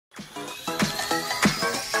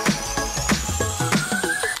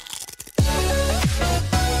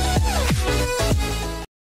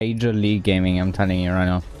Major League Gaming, I'm telling you right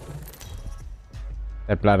now.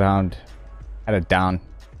 That Bloodhound had it down.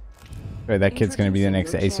 So that kid's gonna be the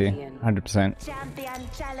next AC, 100%. Champion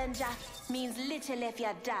challenger means little if you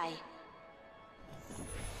die.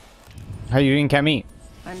 How you doing, Cammy?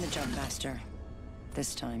 I'm the jump master.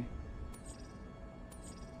 This time.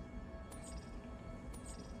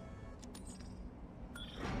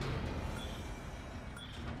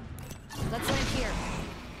 Let's land here.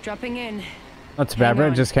 Dropping in. Not too bad, bro.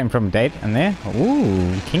 Just came from a date and there.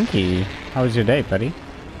 Ooh, kinky. How was your date, buddy?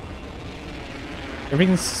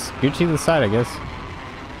 Everything's Gucci this side, I guess.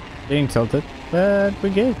 Getting tilted, but we're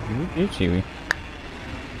good. We're Gucci.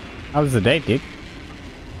 How was the date, dude?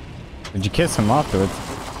 Did you kiss him afterwards?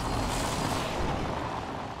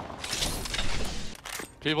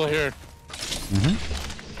 People here.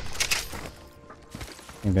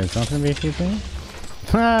 Think there's not gonna be people?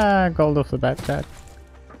 Ah, gold off the bat, chat.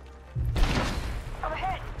 I'm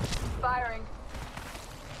ahead. Firing.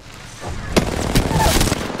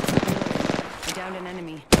 I downed an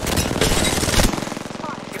enemy.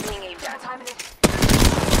 You're being aimed at. Time it.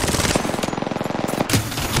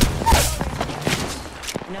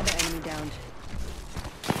 Another enemy downed.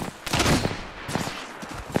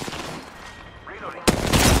 Reloading.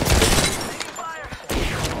 Taking fire.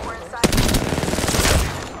 We're inside.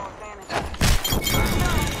 No advantage.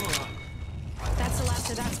 That's the last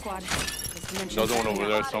of that squad. Another one over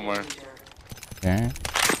there somewhere. Okay.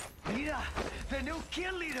 Leader, the new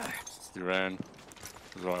kill leader. He ran.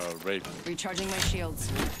 It was rape. Recharging my shields.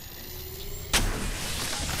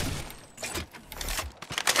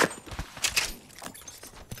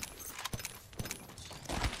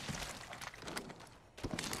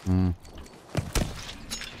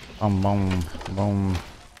 Boom, boom, boom.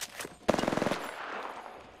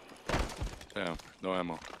 Damn, no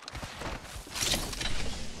ammo.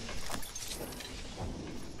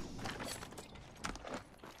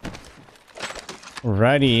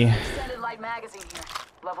 Righty. Extended light magazine here.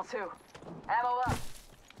 Level 2. Ammo up.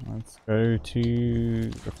 Let's go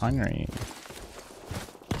to refinery.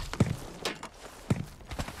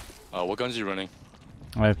 What guns are you running?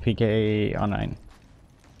 I have PK online.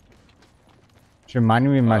 She reminded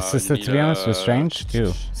me of my sister, to be honest, was strange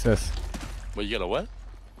too. Sis. Well, you got a what?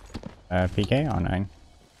 PK online.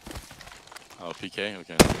 Oh, PK?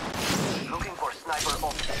 Okay. Looking for sniper.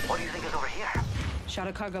 Oh, what do you think is over here? Shot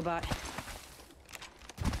a cargo bot.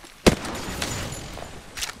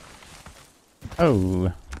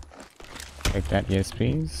 Oh. Take that, yes,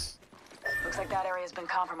 please. Looks like that area has been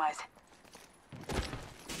compromised.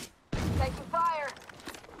 Taking fire.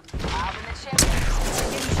 Out in the chimney.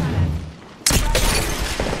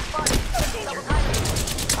 Getting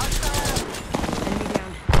shot at. Enemy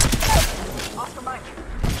down. Off the mic.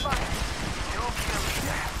 Fire. New kill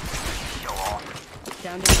leader. Show off.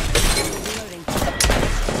 Downed an enemy. Reloading.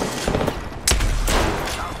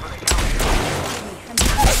 Down for the count.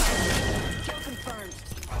 Kill confirmed.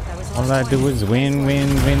 That was All I last do one. is win, win,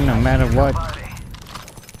 win, no matter what.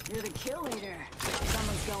 You're the kill leader.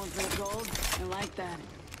 Someone's going for the gold. I like that.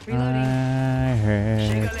 I Reloading.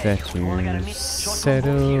 heard that you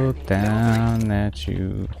settled down, that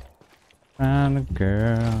you found a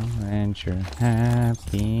girl and you're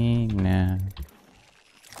happy now.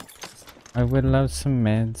 I would love some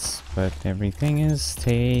meds, but everything is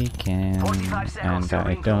taken, 45 seconds and till I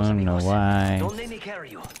ring close, don't know amigos. why. Don't let me carry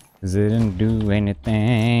you. 'Cause it didn't do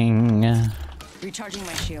anything. Recharging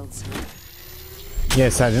my shields.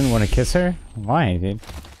 Yes, I didn't want to kiss her. Why, dude?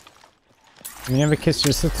 You never kissed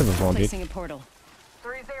your sister before, dude. Placing a portal.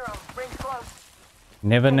 3-0. Rings close.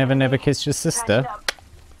 Never, never, never kissed your sister.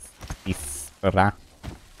 Patching up. Sister.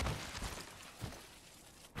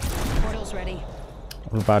 Portal's ready.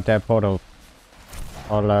 All about that portal.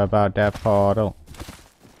 All about that portal.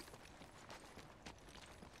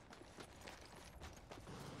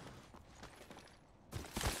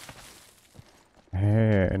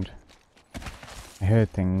 I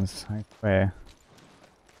heard things. I swear.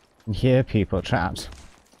 I can hear people, chat.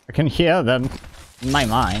 I can hear them in my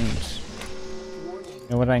mind. You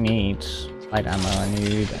know what I need? Light ammo. I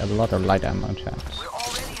need a lot of light ammo, chat. We're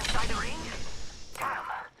already inside the ring? Damn.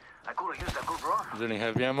 I could have used a good run. Is there any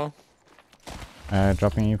heavy ammo?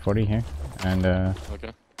 Dropping you 40 here. And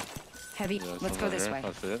Okay. Heavy. Yeah, Let's go this way.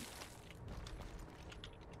 That's it.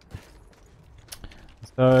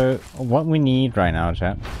 so what we need right now,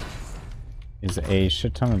 chat, is a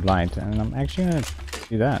shit ton of light, and I'm actually gonna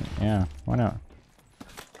do that. Yeah, why not?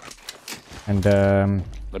 And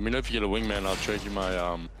Let me know if you get a wingman. I'll trade you my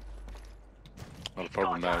not a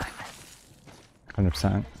problem mag.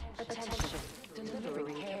 100%.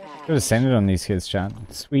 Should have sent it on these kids, chat.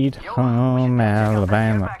 Sweet home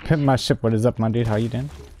Alabama. Pimp my ship. What is up, my dude? How you doing?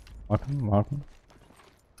 Welcome, welcome.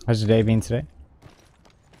 How's your day been today?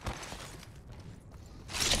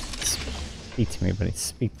 Speak to me, buddy.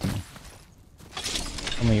 Speak to me.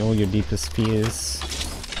 Tell me all your deepest fears.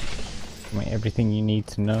 Tell me everything you need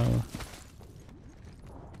to know.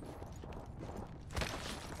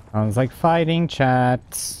 Sounds like fighting,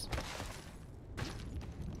 chat.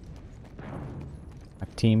 My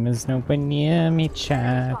team is nowhere near me,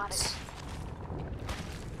 chat.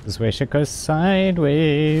 This way should go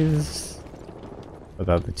sideways.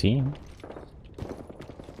 Without the team.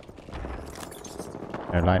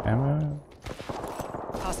 No light ammo.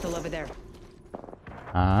 Hostile over there.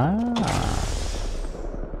 Ah.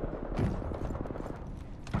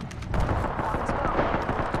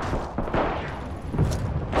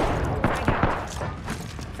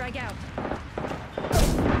 Frag out.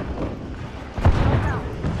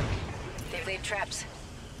 They've laid traps.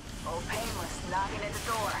 Oh, painless, knocking at the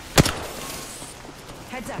door.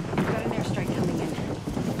 Heads up. We've got an airstrike coming in.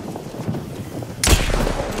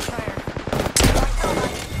 Fire.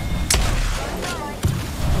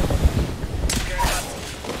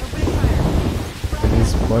 Where are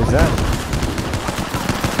these boys at?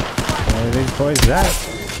 Where are these boys at?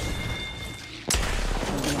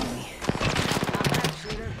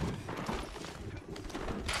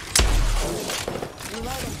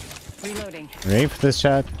 Reloading. Ready for this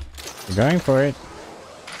shot? We're going for it.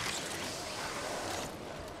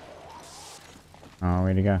 Oh,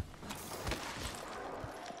 where'd he go?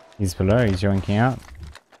 He's below, he's yoinking out.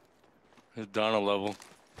 He's down a level.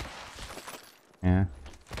 Yeah.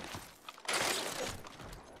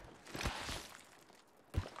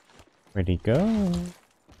 Where'd he go?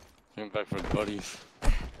 Came back for his buddies.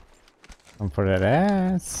 Come for that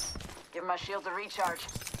ass. Give my shields a recharge.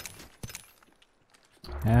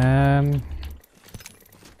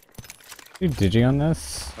 Do digi on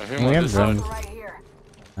this? I hear him We on have this side. run. Right here.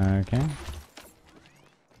 Okay.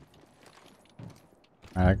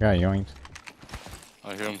 That guy yoinked.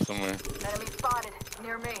 I hear him somewhere. Enemy spotted.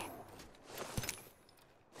 Near me.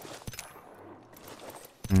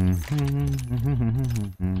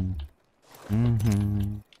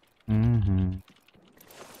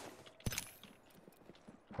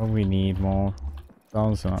 What we need more.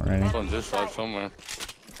 Those are not ready. It's on this side somewhere.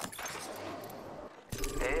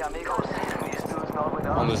 Hey, amigos. These dudes know with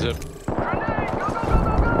On the us. zip. Grenade! Go, go, go,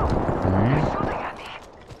 go, go! Alright. Shooting at me.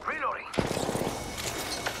 Reloading.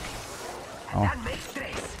 Oh. That makes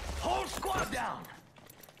tres. Whole squad down.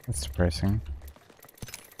 That's depressing.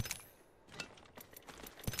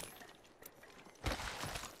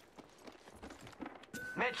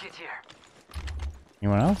 Medkit here.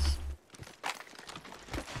 Anyone else?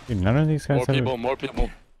 Dude, none of these guys More have people, more people.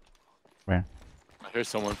 Where? I hear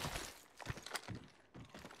someone.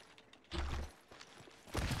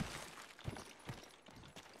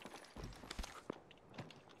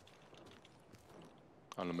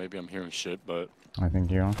 I don't know, maybe I'm hearing shit, but I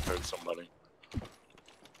think you are. I heard somebody.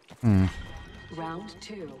 Round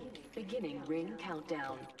 2. Beginning ring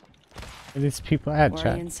countdown. Where are these people at, We're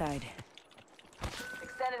chat? inside.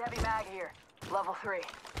 Extended heavy mag here. Level 3.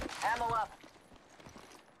 Ammo up.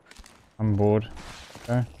 I'm bored.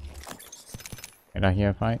 Okay. Did I hear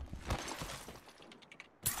a fight?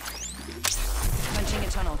 Punching a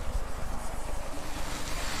tunnel.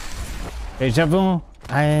 Deja vu.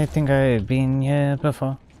 I think I've been here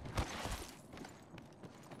before.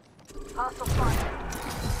 Hostile spotted.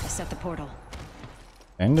 I set the portal.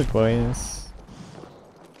 End it, boys.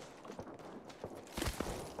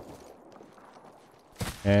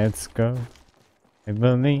 Let's go. I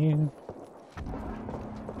believe.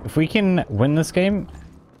 If we can win this game,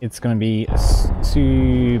 it's gonna be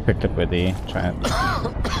super clip-worthy, chat.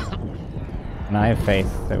 And I have faith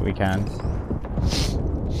that we can.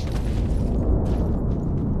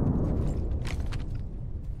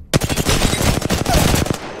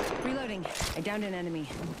 Reloading. I downed an enemy.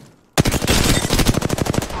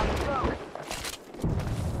 On the road.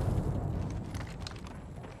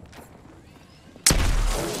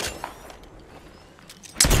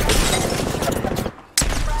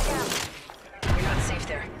 Frag out. You're not safe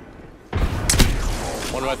there.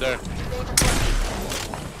 One right there.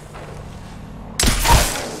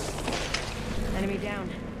 Enemy down.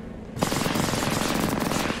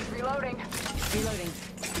 Reloading. Reloading.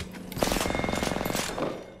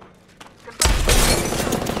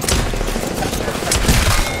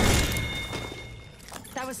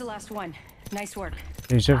 That was the last one. Nice work.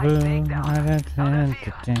 Deja vu.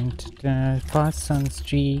 Boston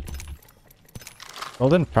Street.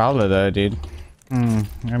 Golden Prowler though, dude. I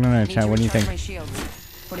don't know, Need chat. to What do you recharge think? my shields.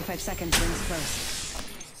 45 seconds, rings close.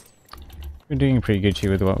 We're doing pretty good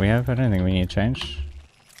here with what we have. I don't think we need to change.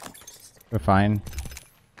 We're fine.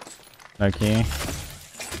 Okay.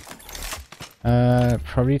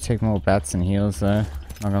 Probably take more bats and heals though,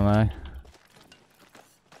 not gonna lie.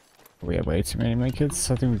 We have way too many makers.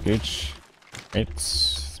 I think we're good. Wait,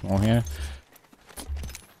 small here.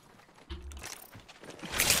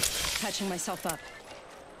 Patching myself up.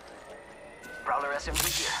 Prowler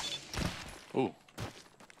SMG here. Ooh.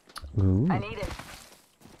 Ooh. I need it.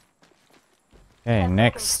 Okay, 10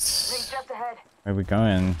 next. seconds. Ring just ahead. Where we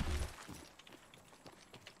going?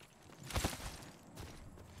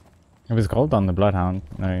 It was gold on the Bloodhound.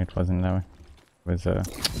 No, it wasn't that way. It was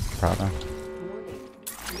Prowler.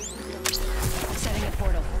 Setting a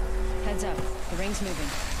portal. Heads up. The ring's moving.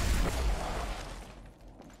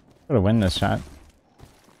 Gotta win this shot.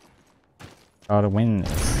 Gotta win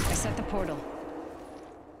this. I set the portal.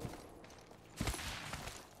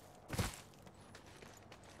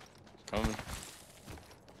 Coming.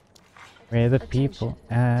 Where the people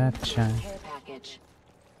at, chat? Care package.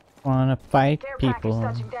 Wanna fight Care people.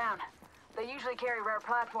 package touching down. They usually carry rare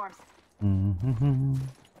platforms. Mm-hmm.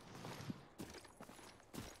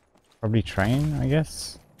 Probably train, I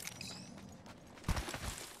guess.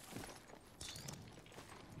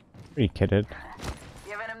 Pretty kitted.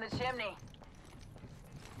 Giving him the chimney.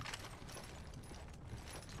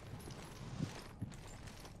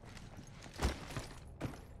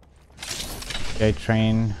 Okay,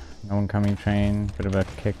 train. No one coming train. Bit of a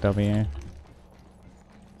kick W.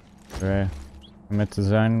 Commit to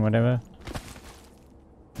zone, whatever.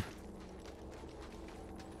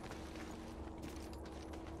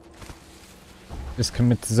 Just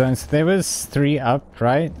commit to zone. So there was 3 up,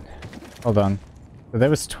 right? Hold on. So there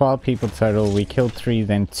was 12 people total. We killed 3,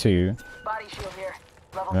 then 2. Body shield here.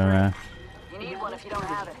 Level Uh, 3. You need one if you don't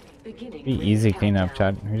have it. Beginning Pretty ring easy cleanup,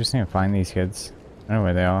 countdown. chat. We just need to find these kids. I don't know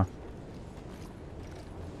where they are.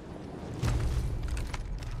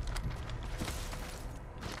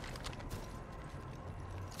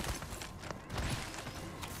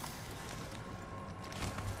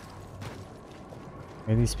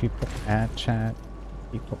 Where are these people at, chat?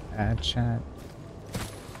 People at, chat?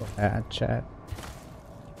 People at, chat?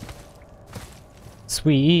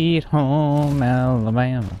 Sweet home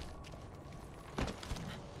Alabama.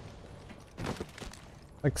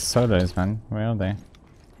 Like solos, man. Where are they?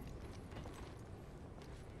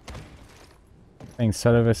 Playing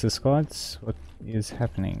solo versus squads? What is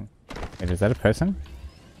happening? Wait, is that a person?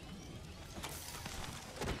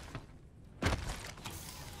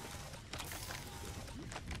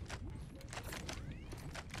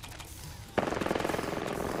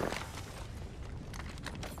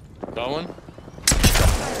 Got one?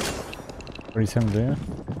 47 blue?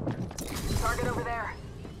 Target over there.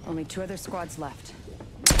 Only 2 other squads left.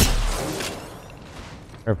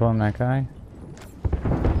 Purple on that guy.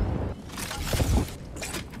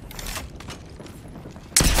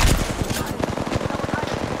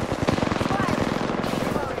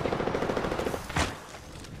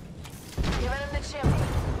 Giving him the chimney.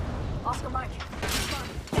 Oscar Mike.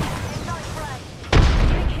 Inside frag.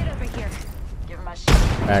 Big hit over here. Give him my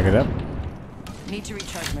shield. Bag it up. Need to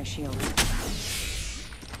recharge my shield.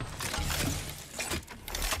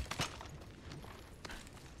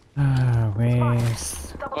 Ah,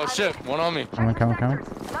 waste. Double Oh time. shit, one on me. Coming, coming, coming.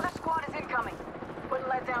 Another squad is incoming. Wouldn't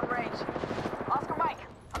let down range. Oscar Mike,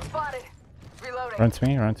 I'm spotted. Reloading. Run to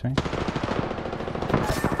me, run to me. Down.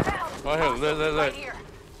 Right here, lit, lit, Right lit. here.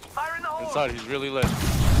 Fire in the hole. Inside, he's really lit.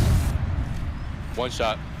 One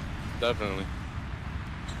shot. Definitely.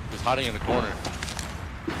 He's hiding in the corner.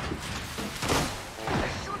 They're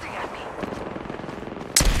shooting at me.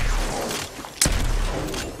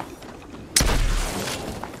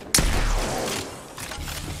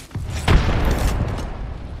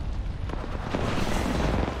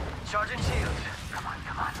 Charging shield. Come on,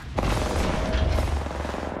 come on.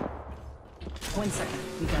 1 second.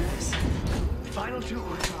 We got this. Final 2.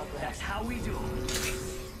 That's how we do.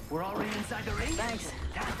 We're already inside the ring. Thanks.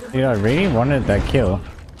 Dude, I really wanted that kill.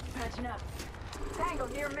 Patching up. Tango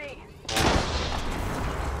near me.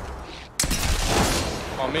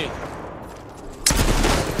 On me.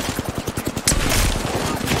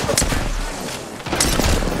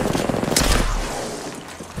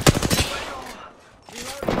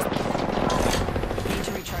 Need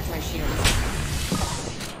to recharge my shield.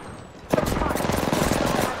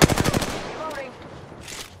 Reloading.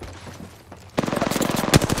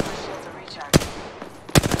 My shields are recharged.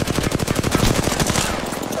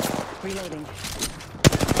 Reloading.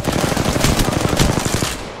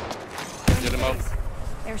 Get him up.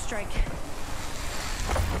 Airstrike.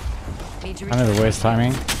 Need to Kind of the worst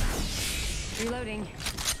timing. reloading.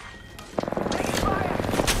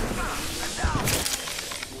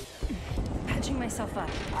 Patching myself up.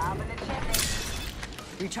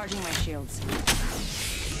 Recharging my shields.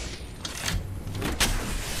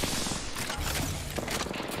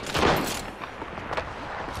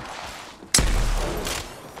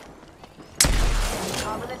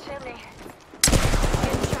 Top of the chimney.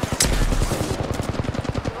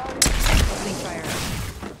 Opening fire.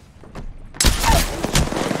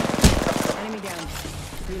 Enemy down.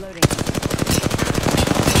 Reloading.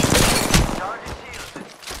 Charging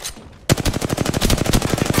shields.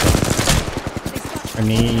 I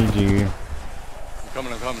need you.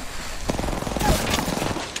 I'm coming.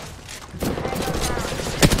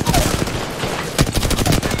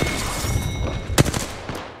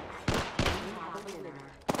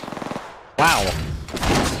 Wow.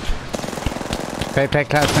 Pepe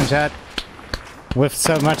claps in chat. With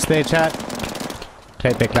so much there, chat.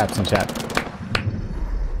 Pepe claps in chat.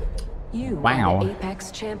 You Wow. are the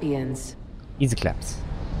Apex champions. Easy claps.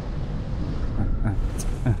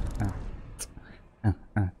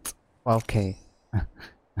 12k.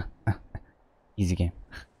 Easy game.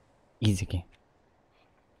 Easy game.